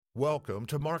Welcome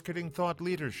to Marketing Thought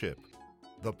Leadership,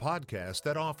 the podcast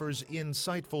that offers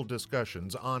insightful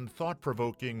discussions on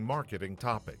thought-provoking marketing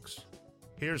topics.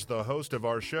 Here's the host of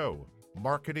our show,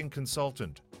 marketing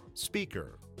consultant,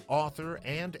 speaker, author,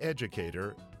 and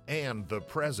educator, and the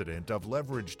president of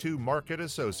Leverage 2 Market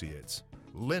Associates,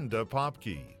 Linda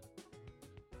Popke.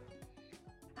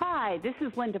 Hi, this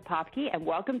is Linda Popke, and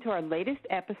welcome to our latest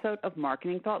episode of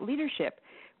Marketing Thought Leadership.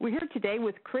 We're here today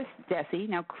with Chris Dessy.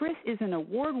 Now, Chris is an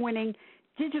award-winning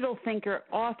digital thinker,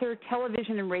 author,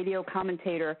 television and radio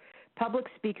commentator, public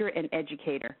speaker, and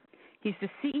educator. He's the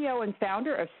CEO and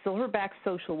founder of Silverback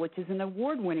Social, which is an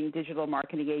award-winning digital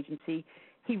marketing agency.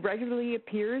 He regularly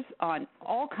appears on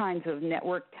all kinds of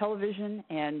network television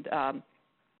and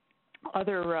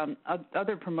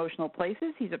other promotional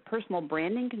places. He's a personal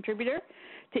branding contributor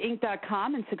to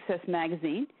Inc.com and Success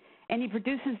Magazine, and he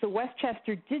produces the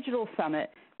Westchester Digital Summit,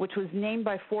 which was named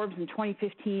by Forbes in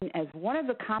 2015 as one of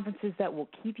the conferences that will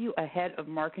keep you ahead of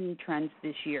marketing trends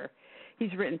this year.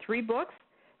 He's written 3 books.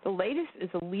 The latest is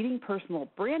a leading personal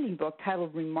branding book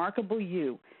titled Remarkable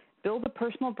You: Build a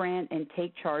Personal Brand and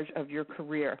Take Charge of Your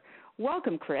Career.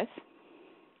 Welcome, Chris.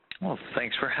 Well,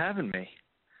 thanks for having me.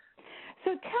 So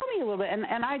tell me a little bit,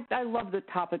 and I love the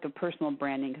topic of personal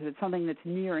branding because it's something that's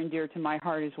near and dear to my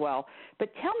heart as well.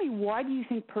 But tell me, why do you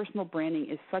think personal branding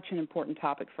is such an important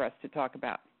topic for us to talk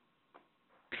about?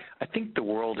 I think the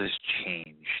world has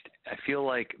changed. I feel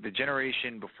like the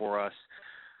generation before us,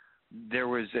 there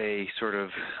was a sort of,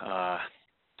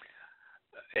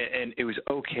 and it was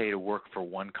okay to work for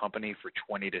one company for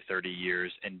 20 to 30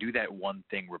 years and do that one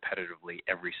thing repetitively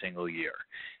every single year.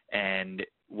 And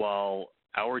while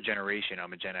our generation,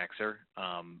 I'm a Gen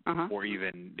Xer, or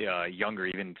even younger,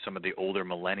 even some of the older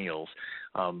millennials,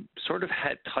 sort of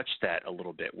had touched that a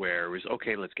little bit, where it was,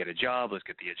 okay, let's get a job, let's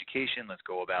get the education, let's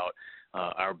go about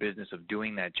our business of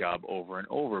doing that job over and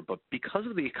over. But because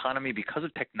of the economy, because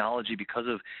of technology, because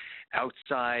of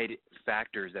outside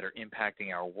factors that are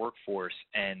impacting our workforce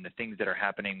and the things that are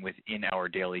happening within our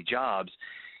daily jobs,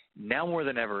 now more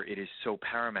than ever, it is so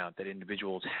paramount that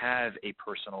individuals have a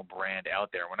personal brand out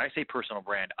there. When I say personal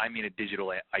brand, I mean a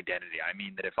digital identity. I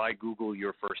mean that if I Google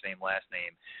your first name, last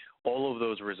name, all of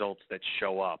those results that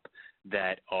show up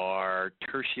that are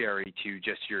tertiary to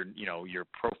just your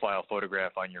profile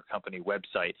photograph on your company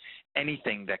website,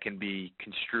 anything that can be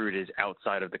construed as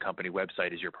outside of the company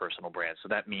website is your personal brand. So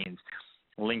that means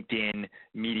LinkedIn,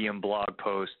 Medium blog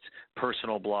posts,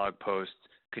 personal blog posts,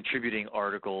 contributing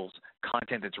articles,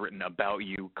 content that's written about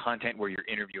you, content where you're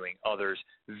interviewing others,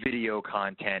 video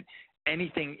content,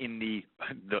 anything in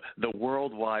the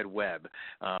World Wide Web,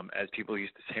 as people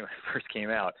used to say when it first came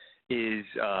out, is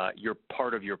you're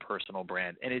part of your personal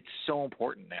brand. And it's so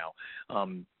important now.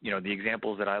 The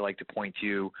examples that I like to point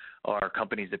to are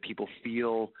companies that people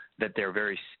feel that they're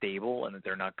very stable and that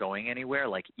they're not going anywhere,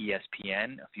 like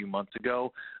ESPN a few months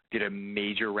ago did a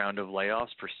major round of layoffs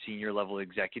for senior level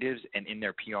executives, and in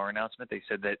their PR announcement they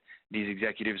said that these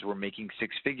executives were making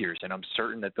 6 figures, and I'm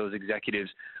certain that those executives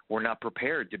were not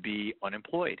prepared to be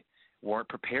unemployed, weren't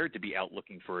prepared to be out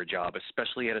looking for a job,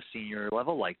 especially at a senior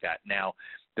level like that. Now,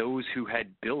 those who had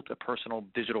built a personal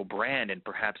digital brand and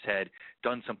perhaps had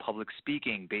done some public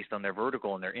speaking based on their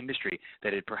vertical in their industry,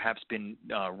 that had perhaps been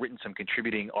written some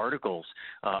contributing articles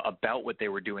about what they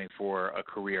were doing for a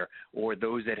career, or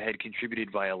those that had contributed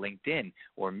via LinkedIn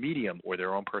or Medium or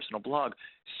their own personal blog,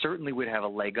 certainly would have a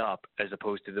leg up as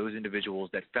opposed to those individuals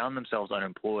that found themselves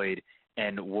unemployed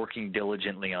and working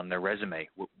diligently on their resume.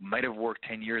 What might have worked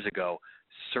 10 years ago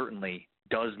certainly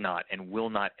does not and will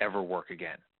not ever work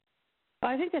again.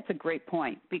 I think that's a great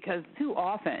point, because too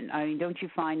often, don't you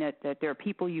find that there are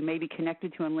people you may be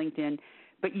connected to on LinkedIn,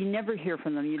 but you never hear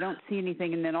from them, you don't see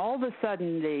anything, and then all of a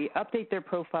sudden they update their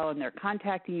profile and they're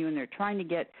contacting you and they're trying to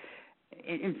get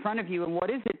in front of you, and what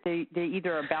is it? They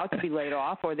either are about to be laid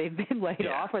off, or they've been laid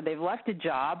off, or they've left a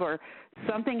job, or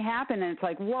something happened, and it's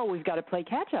like, whoa, we've got to play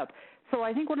catch up. So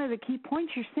I think one of the key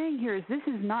points you're saying here is this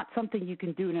is not something you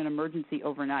can do in an emergency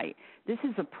overnight. This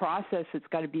is a process that's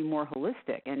got to be more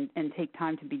holistic and take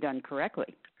time to be done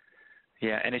correctly.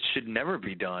 Yeah, and it should never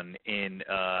be done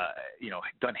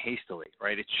done hastily,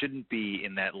 right? It shouldn't be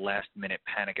in that last-minute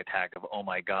panic attack of, oh,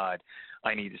 my God,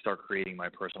 I need to start creating my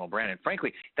personal brand. And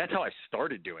frankly, that's how I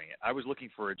started doing it. I was looking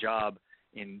for a job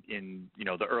in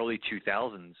the early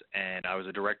 2000s, and I was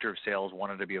a director of sales,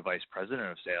 wanted to be a vice president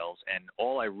of sales, and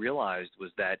all I realized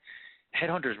was that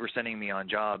headhunters were sending me on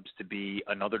jobs to be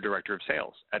another director of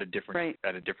sales at a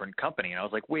different company. And I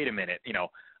was like, wait a minute,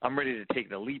 I'm ready to take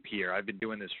the leap here. I've been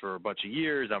doing this for a bunch of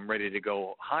years. I'm ready to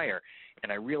go higher.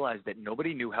 And I realized that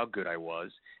nobody knew how good I was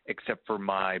except for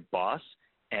my boss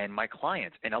and my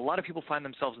clients. And a lot of people find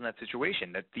themselves in that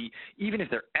situation, that even if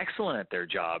they're excellent at their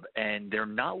job and they're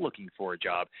not looking for a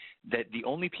job, that the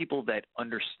only people that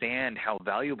understand how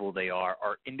valuable they are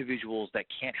individuals that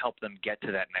can't help them get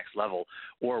to that next level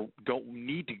or don't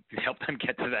need to help them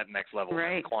get to that next level,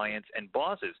 right. Clients and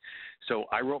bosses. So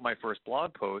I wrote my first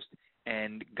blog post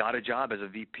and got a job as a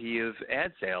VP of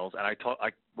ad sales, and I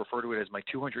refer to it as my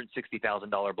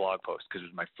 $260,000 blog post because it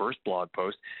was my first blog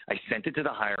post. I sent it to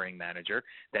the hiring manager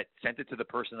that sent it to the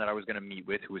person that I was going to meet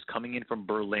with, who was coming in from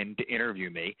Berlin to interview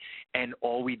me, and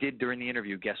all we did during the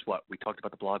interview, guess what? We talked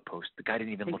about the blog post. The guy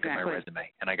didn't even look at my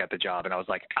resume, and I got the job, and I was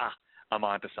like, I'm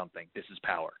onto something. This is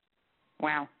power.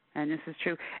 Wow. And this is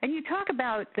true. And you talk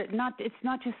about that it's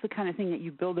not just the kind of thing that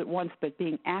you build at once, but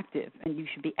being active, and you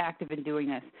should be active in doing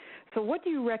this. So what do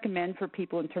you recommend for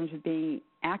people in terms of being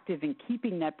active and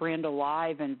keeping that brand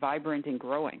alive and vibrant and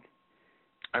growing?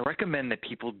 I recommend that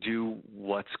people do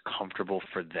what's comfortable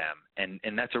for them.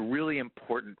 And that's a really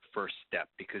important first step,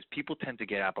 because people tend to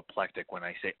get apoplectic when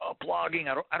I say, blogging,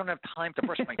 I don't have time to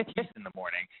brush my teeth in the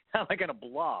morning. How am I going to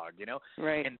blog,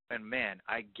 Right. And man,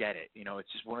 I get it.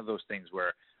 It's just one of those things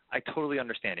where I totally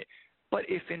understand it. But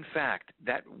if, in fact,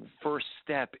 that first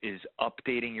step is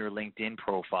updating your LinkedIn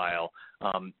profile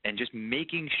and just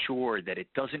making sure that it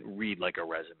doesn't read like a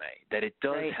resume, that it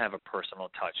does right. have a personal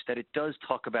touch, that it does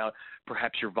talk about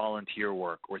perhaps your volunteer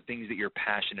work or things that you're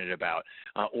passionate about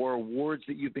or awards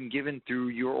that you've been given through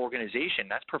your organization,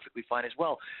 that's perfectly fine as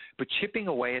well. But chipping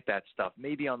away at that stuff,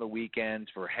 maybe on the weekends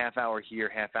for half hour here,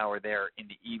 half hour there in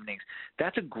the evenings,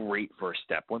 that's a great first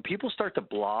step. When people start to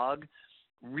blog,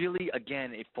 really,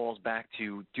 again, it falls back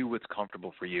to do what's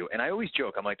comfortable for you. And I always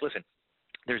joke, I'm like, listen,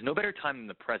 there's no better time than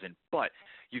the present, but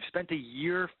you've spent a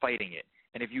year fighting it.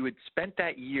 And if you had spent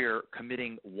that year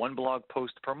committing one blog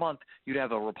post per month, you'd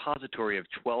have a repository of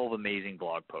 12 amazing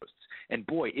blog posts. And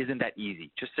boy, isn't that easy.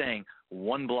 Just saying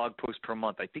one blog post per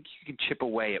month, I think you can chip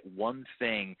away at one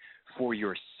thing for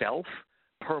yourself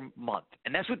per month.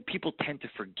 And that's what people tend to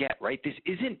forget, right?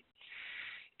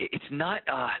 It's not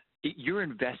you're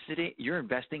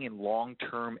investing in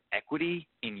long-term equity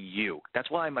in you. That's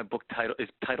why my book title is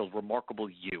titled Remarkable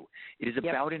You. It is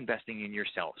about investing in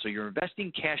yourself. So you're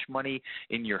investing cash money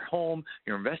in your home.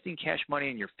 You're investing cash money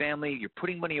in your family. You're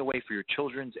putting money away for your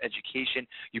children's education.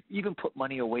 You even put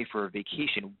money away for a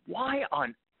vacation. Why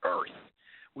on earth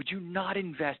would you not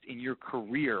invest in your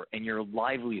career and your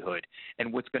livelihood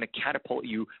and what's going to catapult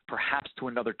you perhaps to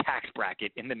another tax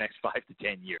bracket in the next 5 to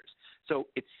 10 years? So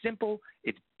it's simple,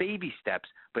 it's baby steps,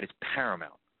 but it's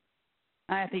paramount.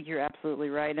 I think you're absolutely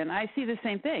right, and I see the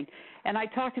same thing. And I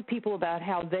talk to people about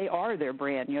how they are their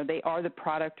brand. They are the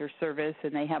product or service,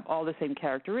 and they have all the same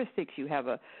characteristics. You have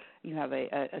a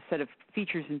set of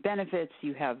features and benefits.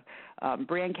 You have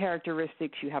brand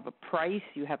characteristics. You have a price.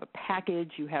 You have a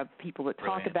package. You have people that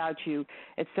talk about you,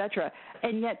 et cetera.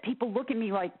 And yet people look at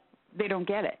me like they don't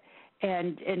get it.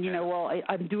 And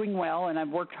I'm doing well, and I've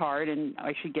worked hard, and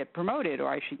I should get promoted, or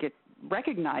I should get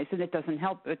recognized, and it doesn't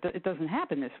help. It doesn't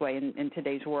happen this way in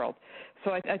today's world.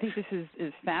 So I think this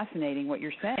is fascinating what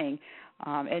you're saying,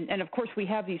 and of course we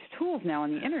have these tools now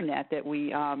on the internet that we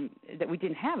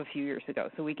didn't have a few years ago.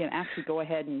 So we can actually go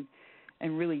ahead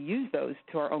and really use those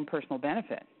to our own personal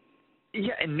benefit.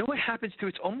 Yeah, and know what happens too?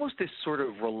 It's almost this sort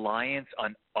of reliance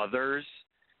on others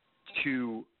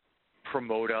to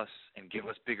promote us and give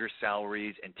us bigger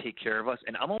salaries and take care of us.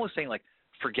 And I'm almost saying, like,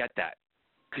 forget that.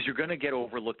 Because you're going to get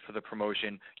overlooked for the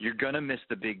promotion. You're going to miss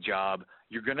the big job.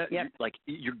 You're going to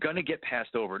you're going to get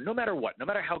passed over. No matter what, no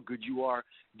matter how good you are,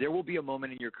 there will be a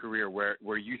moment in your career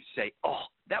where you say, "Oh,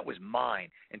 that was mine,"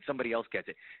 and somebody else gets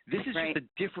it. This is just a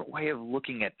different way of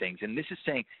looking at things, and this is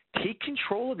saying, take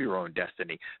control of your own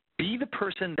destiny. Be the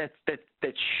person that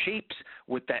shapes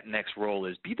what that next role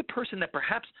is. Be the person that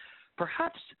perhaps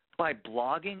by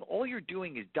blogging, all you're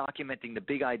doing is documenting the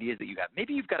big ideas that you have.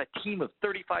 Maybe you've got a team of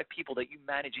 35 people that you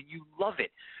manage and you love it,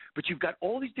 but you've got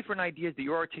all these different ideas that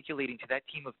you're articulating to that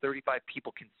team of 35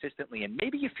 people consistently, and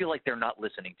maybe you feel like they're not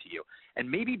listening to you.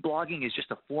 And maybe blogging is just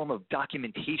a form of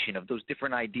documentation of those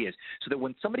different ideas, so that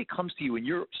when somebody comes to you and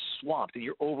you're swamped and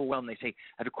you're overwhelmed, they say,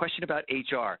 "I have a question about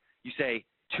HR." You say,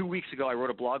 2 weeks ago I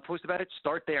wrote a blog post about it.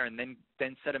 Start there, and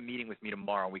then set a meeting with me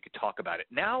tomorrow and we could talk about it.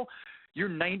 Now you're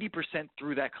 90%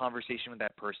 through that conversation with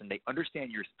that person. They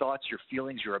understand your thoughts, your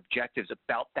feelings, your objectives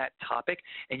about that topic,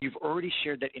 and you've already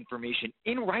shared that information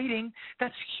in writing.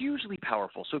 That's hugely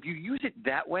powerful. So if you use it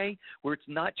that way, where it's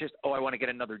not just, oh, I want to get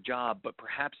another job, but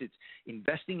perhaps it's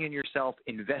investing in yourself,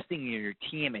 investing in your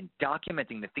team, and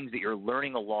documenting the things that you're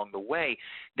learning along the way,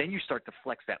 then you start to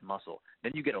flex that muscle.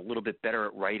 Then you get a little bit better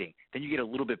at writing. Then you get a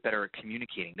little bit better at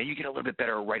communicating. Then you get a little bit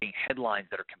better at writing headlines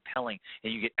that are compelling,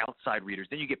 and you get outside readers.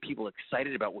 Then you get people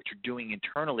excited about what you're doing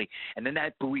internally, and then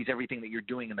that buoys everything that you're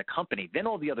doing in the company. Then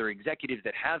all the other executives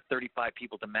that have 35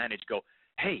 people to manage go,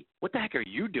 hey, what the heck are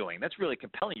you doing? That's really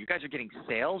compelling. You guys are getting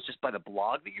sales just by the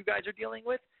blog that you guys are dealing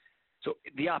with. So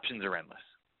the options are endless.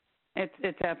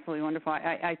 It's absolutely wonderful.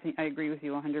 I think I agree with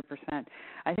you 100%.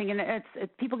 I think, and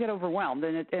people get overwhelmed,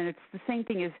 and it's the same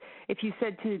thing as if you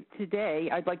said today,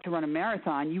 I'd like to run a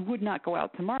marathon. You would not go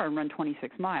out tomorrow and run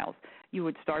 26 miles. You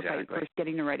would start by first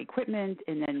getting the right equipment,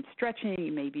 and then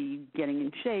stretching, maybe getting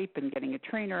in shape and getting a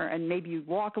trainer, and maybe you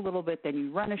walk a little bit, then you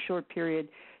run a short period,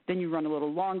 then you run a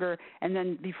little longer, and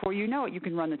then before you know it, you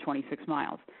can run the 26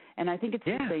 miles. And I think it's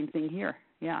the same thing here.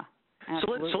 Yeah.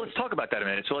 So let's talk about that a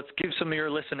minute. So let's give some of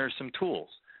your listeners some tools.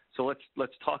 So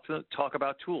let's talk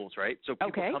about tools, right? So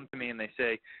people come to me and they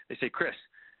say, Chris,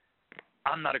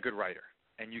 I'm not a good writer,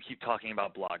 and you keep talking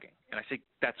about blogging. And I say,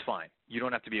 that's fine. You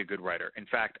don't have to be a good writer. In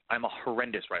fact, I'm a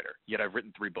horrendous writer, yet I've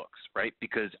written 3 books, right?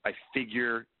 Because I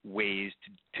figure ways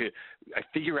I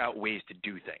figure out ways to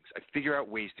do things. I figure out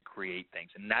ways to create things,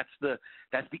 and that's the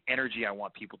energy I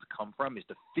want people to come from, is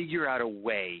to figure out a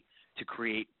way to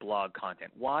create blog content.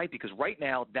 Why? Because right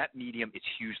now that medium is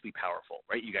hugely powerful,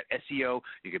 right? You got SEO,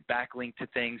 you get backlink to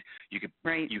things, you can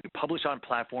publish on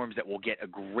platforms that will get a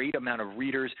great amount of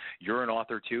readers. You're an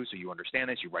author too, so you understand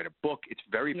this. You write a book. It's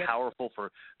very powerful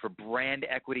for brand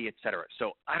equity, et cetera.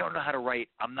 So I don't know how to write.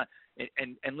 I'm not.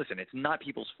 And listen, it's not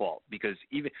people's fault, because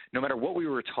even no matter what we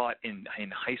were taught in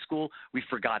high school, we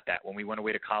forgot that when we went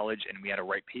away to college and we had to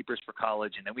write papers for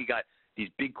college, and then we got these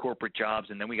big corporate jobs,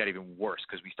 and then we got even worse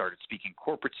because we started speaking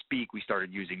corporate speak, we started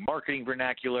using marketing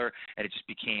vernacular, and it just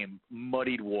became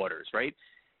muddied waters, right?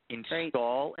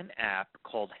 Install an app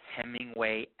called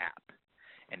Hemingway app.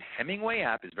 And Hemingway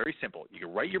app is very simple. You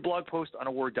can write your blog post on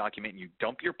a Word document, and you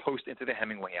dump your post into the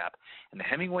Hemingway app, and the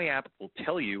Hemingway app will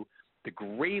tell you the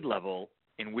grade level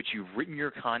in which you've written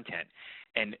your content.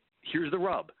 And here's the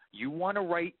rub. You want to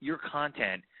write your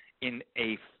content in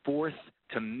a 4th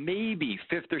to maybe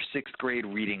 5th or 6th grade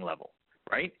reading level,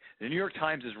 right? The New York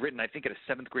Times is written, I think, at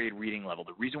a 7th grade reading level.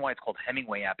 The reason why it's called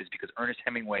Hemingway app is because Ernest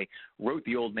Hemingway wrote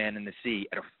The Old Man and the Sea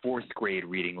at a 4th grade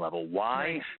reading level. Why?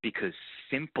 Right. Because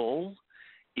simple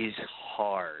is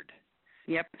hard.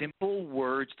 Yep. Simple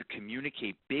words to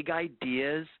communicate big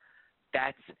ideas,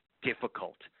 that's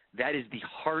difficult. That is the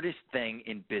hardest thing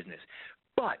in business.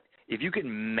 But if you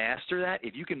can master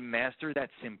that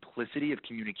simplicity of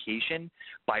communication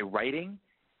by writing,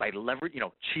 by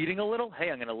cheating a little, hey,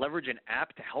 I'm going to leverage an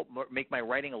app to help make my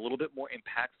writing a little bit more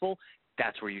impactful,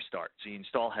 that's where you start. So you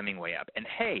install Hemingway app. And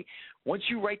hey, once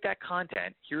you write that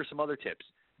content, here are some other tips.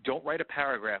 Don't write a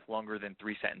paragraph longer than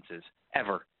 3 sentences,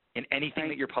 ever, in anything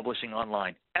that you're publishing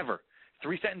online, ever.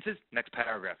 3 sentences, next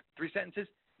paragraph. 3 sentences,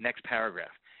 next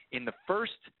paragraph. In the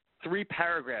first 3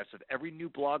 paragraphs of every new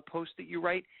blog post that you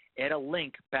write, add a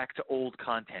link back to old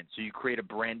content, so you create a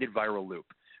branded viral loop,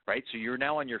 right? So you're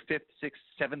now on your 5th, 6th,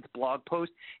 7th blog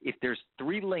post. If there's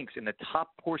 3 links in the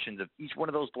top portions of each one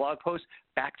of those blog posts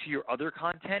back to your other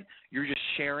content, you're just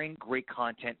sharing great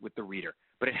content with the reader,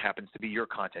 but it happens to be your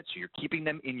content, so you're keeping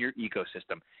them in your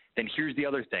ecosystem. Then here's the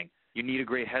other thing. You need a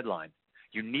great headline.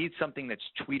 You need something that's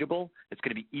tweetable, that's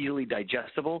going to be easily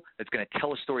digestible, that's going to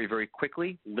tell a story very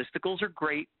quickly. Listicles are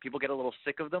great. People get a little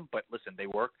sick of them, but listen, they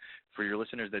work. For your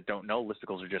listeners that don't know,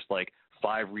 listicles are just like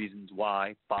 5 reasons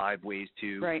why, 5 ways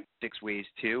to, 6 ways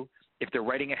to. If they're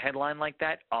writing a headline like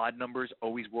that, odd numbers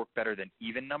always work better than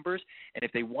even numbers. And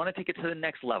if they want to take it to the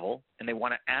next level and they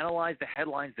want to analyze the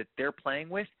headlines that they're playing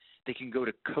with, they can go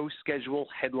to CoSchedule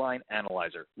Headline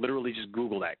Analyzer. Literally just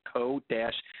Google that,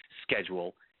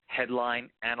 Co-Schedule Headline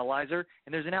Analyzer,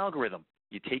 and there's an algorithm.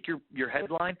 You take your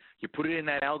headline, you put it in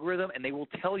that algorithm, and they will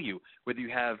tell you whether you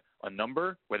have a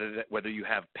number, whether you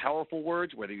have powerful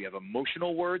words, whether you have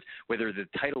emotional words, whether the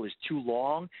title is too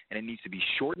long and it needs to be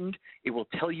shortened. It will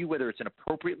tell you whether it's an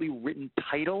appropriately written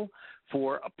title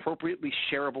for appropriately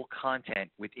shareable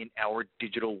content within our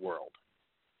digital world.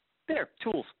 There,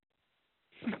 tools.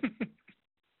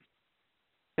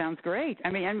 Sounds great.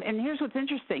 I mean, and here's what's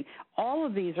interesting. All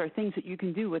of these are things that you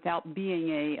can do without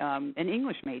being an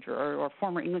English major or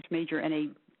former English major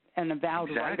and an avowed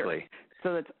writer.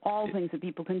 So that's all things that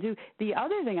people can do. The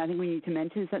other thing I think we need to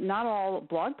mention is that not all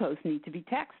blog posts need to be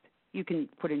text. You can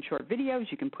put in short videos.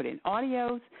 You can put in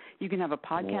audios. You can have a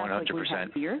podcast 100%. like we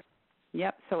have here.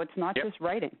 Yep. So it's not just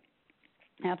writing.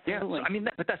 Absolutely. Yeah.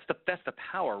 So, but that's the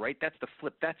power, right? That's the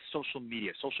flip. That's social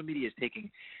media. Social media is taking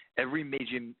every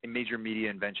major media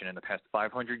invention in the past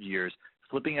 500 years,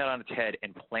 flipping it on its head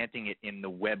and planting it in the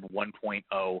Web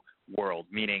 1.0 world,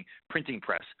 meaning printing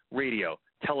press, radio,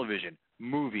 television,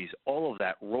 movies, all of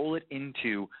that. Roll it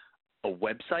into a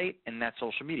website, and that's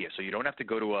social media. So you don't have to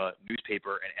go to a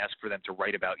newspaper and ask for them to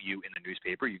write about you in the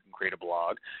newspaper. You can create a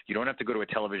blog. You don't have to go to a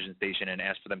television station and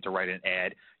ask for them to write an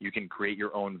ad. You can create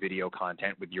your own video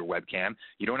content with your webcam.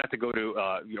 You don't have to go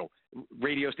to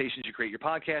radio stations. You create your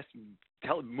podcast.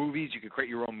 Movies, you can create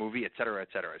your own movie, et cetera, et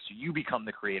cetera. So you become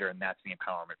the creator, and that's the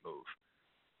empowerment move.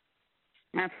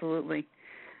 Absolutely.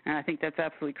 And I think that's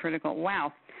absolutely critical.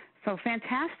 Wow. So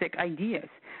fantastic ideas.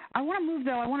 I want to move,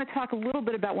 though. I want to talk a little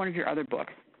bit about one of your other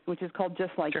books, which is called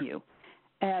Just Like You.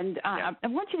 And I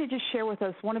want you to just share with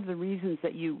us one of the reasons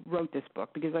that you wrote this book,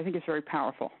 because I think it's very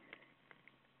powerful.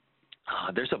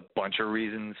 There's a bunch of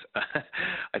reasons.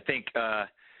 I think I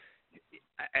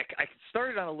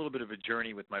started on a little bit of a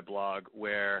journey with my blog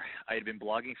where I had been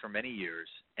blogging for many years,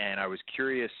 and I was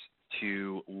curious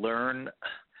to learn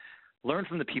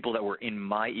from the people that were in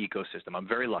my ecosystem. I'm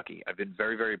very lucky. I've been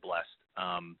very, very blessed.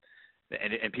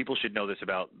 And people should know this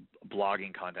about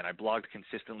blogging content. I blogged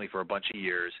consistently for a bunch of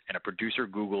years, and a producer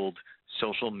Googled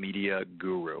social media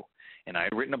guru. And I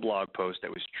had written a blog post that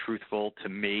was truthful to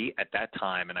me at that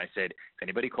time, and I said, if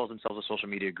anybody calls themselves a social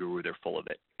media guru, they're full of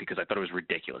it, because I thought it was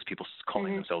ridiculous, people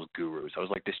calling themselves gurus. I was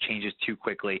like, this changes too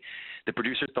quickly. The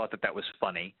producer thought that was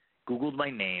funny, Googled my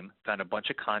name, found a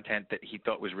bunch of content that he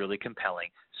thought was really compelling,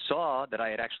 saw that I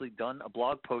had actually done a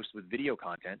blog post with video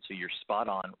content, so you're spot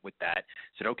on with that,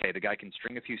 said, okay, the guy can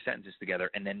string a few sentences together,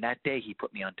 and then that day he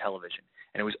put me on television.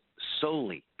 And it was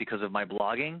solely because of my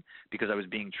blogging, because I was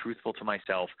being truthful to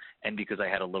myself, and because I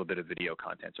had a little bit of video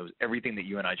content. So it was everything that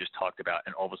you and I just talked about,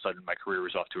 and all of a sudden my career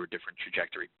was off to a different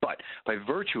trajectory. But by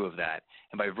virtue of that,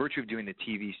 and by virtue of doing the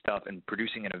TV stuff and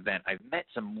producing an event, I've met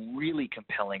some really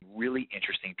compelling, really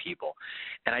interesting people.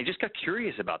 And I just got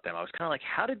curious about them. I was kind of like,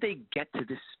 how did they get to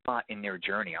this spot in their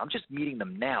journey? I'm just meeting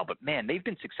them now, but man, they've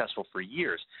been successful for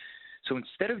years. So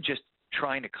instead of just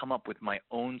trying to come up with my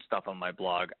own stuff on my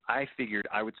blog, I figured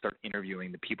I would start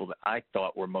interviewing the people that I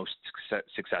thought were most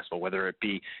successful, whether it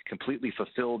be completely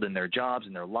fulfilled in their jobs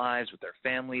and their lives with their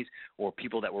families, or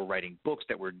people that were writing books,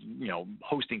 that were,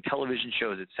 hosting television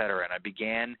shows, et cetera. And I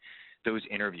began those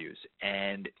interviews.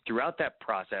 And throughout that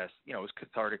process, it was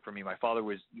cathartic for me. My father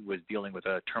was dealing with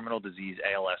a terminal disease,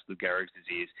 ALS, Lou Gehrig's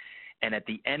disease. And at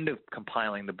the end of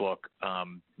compiling the book,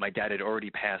 my dad had already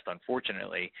passed,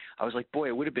 unfortunately. I was like, boy,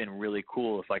 it would have been really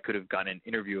cool if I could have gotten an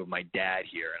interview of my dad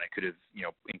here, and I could have,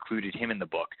 included him in the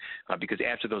book. Because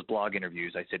after those blog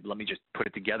interviews, I said, let me just put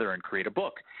it together and create a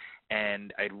book.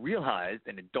 And I realized,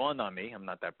 and it dawned on me, I'm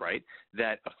not that bright,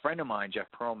 that a friend of mine, Jeff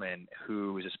Pearlman,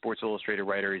 who is a Sports Illustrated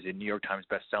writer, he's a New York Times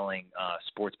bestselling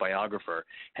sports biographer,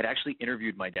 had actually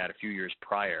interviewed my dad a few years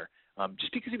prior,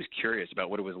 just because he was curious about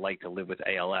what it was like to live with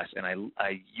ALS. And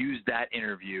I used that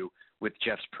interview with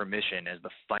Jeff's permission as the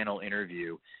final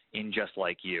interview in Just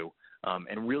Like You.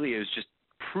 And really it was just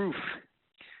proof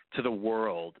to the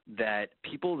world that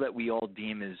people that we all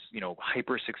deem as,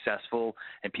 hyper successful,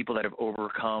 and people that have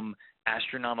overcome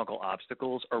astronomical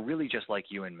obstacles are really just like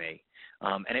you and me.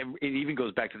 And it even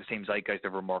goes back to the same zeitgeist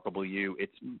of Remarkable You.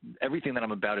 It's everything that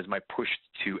I'm about is my push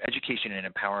to education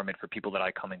and empowerment for people that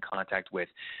I come in contact with,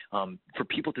 for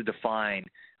people to define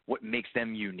what makes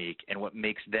them unique and what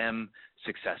makes them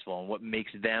successful and what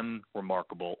makes them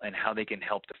remarkable, and how they can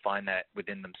help define that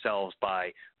within themselves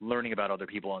by learning about other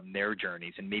people on their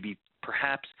journeys, and maybe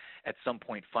perhaps at some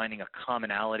point finding a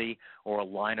commonality or a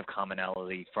line of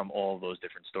commonality from all of those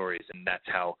different stories. And that's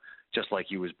how Just Like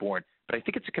You was born. But I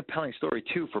think it's a compelling story,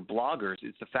 too, for bloggers.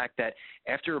 It's the fact that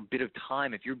after a bit of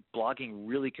time, if you're blogging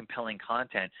really compelling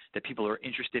content that people are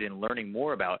interested in learning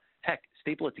more about, heck,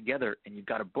 staple it together and you've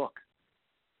got a book.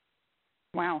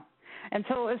 Wow. And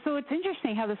so it's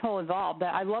interesting how this whole evolved.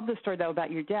 I love the story, though,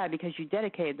 about your dad, because you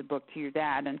dedicated the book to your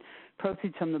dad, and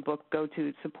proceeds from the book go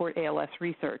to support ALS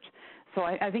research. So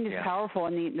I think it's powerful,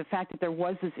 and the fact that there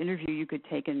was this interview you could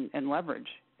take and leverage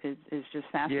is just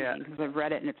fascinating, because I've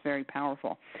read it, and it's very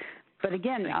powerful. But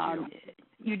again,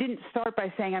 you didn't start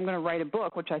by saying, I'm going to write a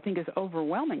book, which I think is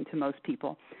overwhelming to most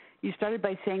people. You started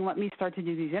by saying, let me start to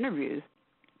do these interviews.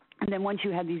 And then once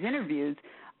you had these interviews,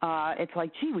 it's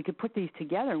like, gee, we could put these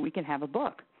together and we can have a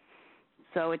book.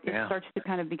 So it starts to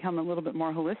kind of become a little bit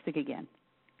more holistic again.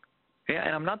 Yeah,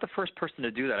 and I'm not the first person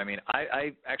to do that. I mean,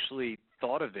 I actually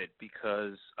thought of it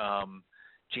because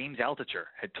James Altucher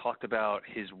had talked about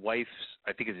his wife's,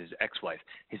 I think it's his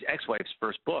ex-wife's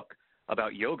first book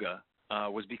about yoga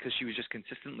was because she was just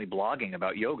consistently blogging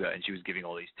about yoga, and she was giving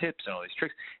all these tips and all these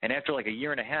tricks. And after like a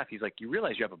year and a half, he's like, you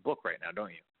realize you have a book right now, don't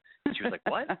you? And she was like,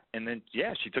 what? And then,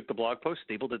 yeah, she took the blog post,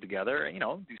 stapled it together, and,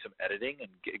 do some editing and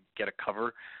get a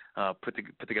cover, put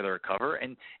together a cover.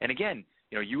 And again,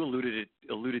 you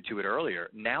alluded to it earlier.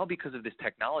 Now, because of this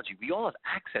technology, we all have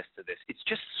access to this. It's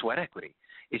just sweat equity.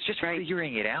 It's just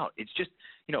figuring it out. It's just,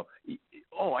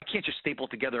 I can't just staple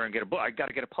together and get a book. I got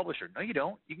to get a publisher. No, you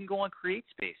don't. You can go on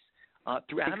CreateSpace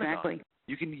through Amazon. Exactly.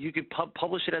 You can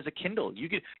publish it as a Kindle. You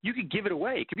could give it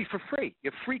away. It could be for free.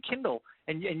 You have free Kindle,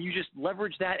 and you just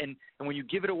leverage that. And when you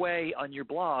give it away on your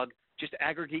blog, just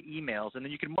aggregate emails, and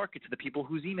then you can market to the people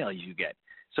whose email you get.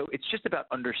 So it's just about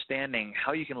understanding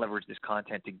how you can leverage this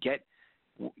content to get,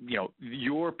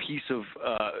 your piece of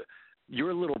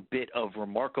your little bit of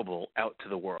remarkable out to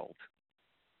the world.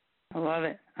 I love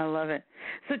it.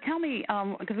 So tell me,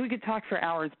 because we could talk for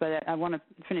hours, but I want to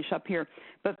finish up here.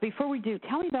 But before we do,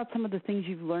 tell me about some of the things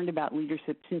you've learned about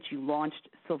leadership since you launched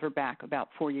Silverback about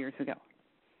 4 years ago.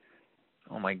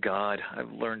 Oh, my God.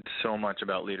 I've learned so much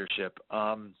about leadership.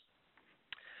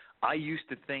 I used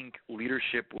to think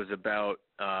leadership was about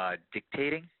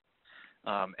dictating,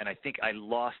 and I think I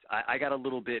got a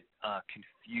little bit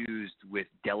confused with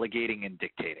delegating and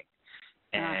dictating.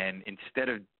 And instead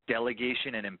of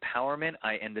delegation and empowerment,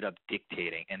 I ended up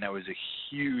dictating, and that was a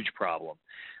huge problem.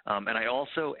 And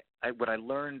what I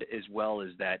learned as well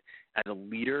is that as a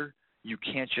leader, you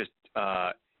can't just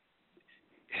how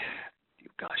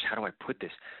do I put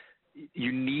this?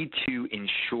 You need to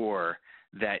ensure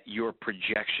that your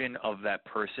projection of that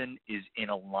person is in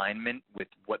alignment with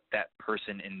what that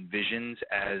person envisions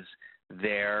as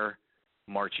their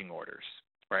marching orders,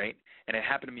 right? And it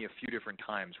happened to me a few different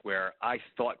times where I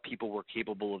thought people were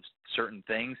capable of certain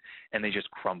things, and they just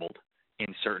crumbled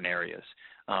in certain areas.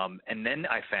 And then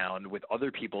I found with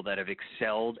other people that have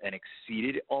excelled and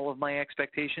exceeded all of my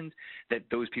expectations that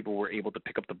those people were able to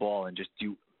pick up the ball and just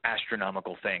do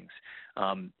astronomical things.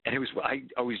 And it was, I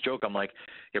always joke, I'm like,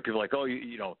 people are like, oh,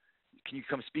 can you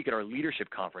come speak at our leadership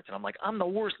conference? And I'm like, I'm the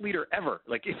worst leader ever.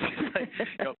 Like, it's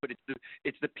but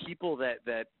it's the people that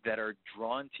are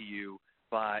drawn to you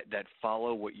that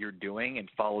follow what you're doing and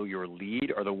follow your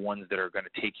lead are the ones that are going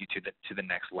to take you to the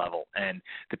next level. And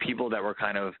the people that were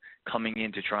kind of coming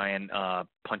in to try and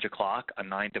punch a clock, a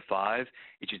 9 to 5,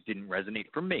 it just didn't resonate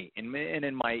for me and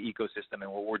in my ecosystem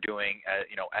and what we're doing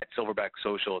at Silverback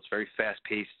Social. It's very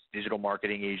fast-paced digital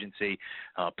marketing agency,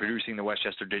 producing the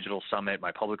Westchester Digital Summit,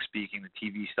 my public speaking, the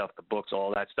TV stuff, the books,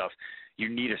 all that stuff. You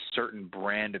need a certain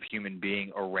brand of human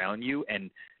being around you. And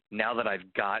now that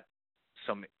I've got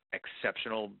some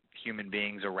exceptional human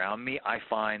beings around me, I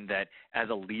find that as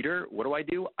a leader, what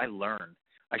do? I learn.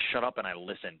 I shut up and I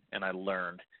listen and I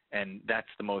learn. And that's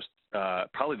the most,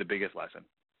 probably the biggest lesson.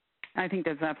 I think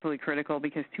that's absolutely critical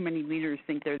because too many leaders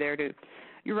think they're there to,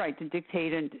 you're right, to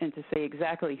dictate and to say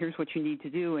exactly here's what you need to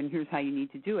do and here's how you need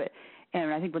to do it.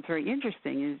 And I think what's very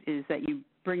interesting is that you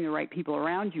bring the right people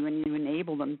around you and you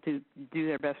enable them to do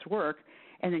their best work,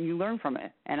 and then you learn from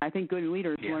it. And I think good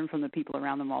leaders learn from the people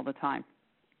around them all the time.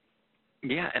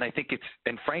 Yeah, and I think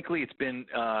frankly, it's been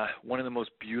one of the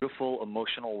most beautiful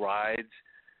emotional rides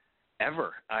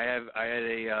ever. I had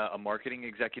a marketing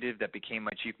executive that became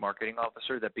my chief marketing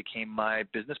officer that became my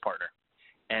business partner.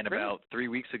 And about 3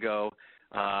 weeks ago,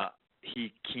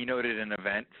 he keynoted an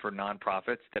event for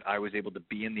nonprofits that I was able to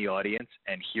be in the audience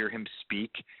and hear him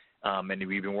speak. And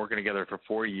we've been working together for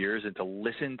 4 years, and to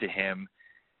listen to him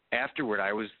afterward,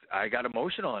 I got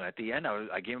emotional, and at the end,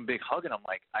 I gave him a big hug, and I'm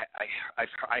like,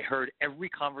 I heard every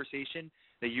conversation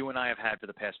that you and I have had for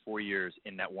the past 4 years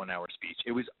in that 1 hour speech.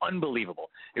 It was unbelievable.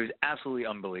 It was absolutely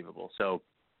unbelievable. So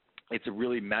it's a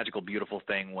really magical, beautiful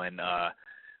thing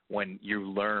when you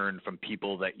learn from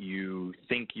people that you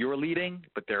think you're leading,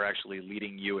 but they're actually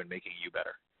leading you and making you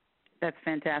better. That's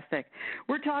fantastic.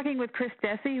 We're talking with Chris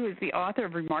Dessy, who is the author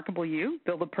of Remarkable You,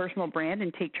 Build a Personal Brand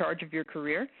and Take Charge of Your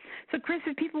Career. So, Chris,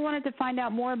 if people wanted to find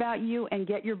out more about you and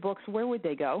get your books, where would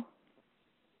they go?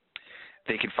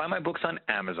 They can find my books on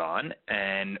Amazon,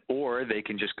 or they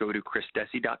can just go to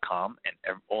chrisdessy.com,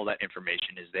 and all that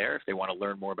information is there. If they want to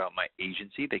learn more about my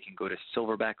agency, they can go to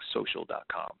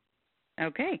silverbacksocial.com.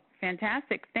 Okay,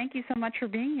 fantastic. Thank you so much for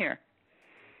being here.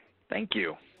 Thank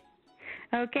you.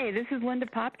 Okay, this is Linda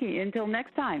Popke. Until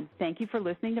next time, thank you for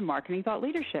listening to Marketing Thought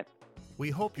Leadership. We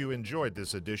hope you enjoyed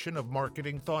this edition of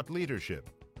Marketing Thought Leadership,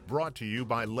 brought to you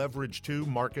by Leverage 2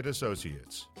 Market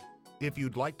Associates. If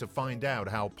you'd like to find out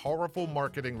how powerful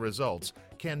marketing results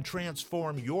can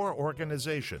transform your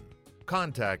organization,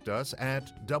 contact us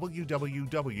at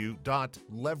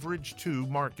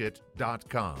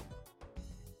www.leverage2market.com.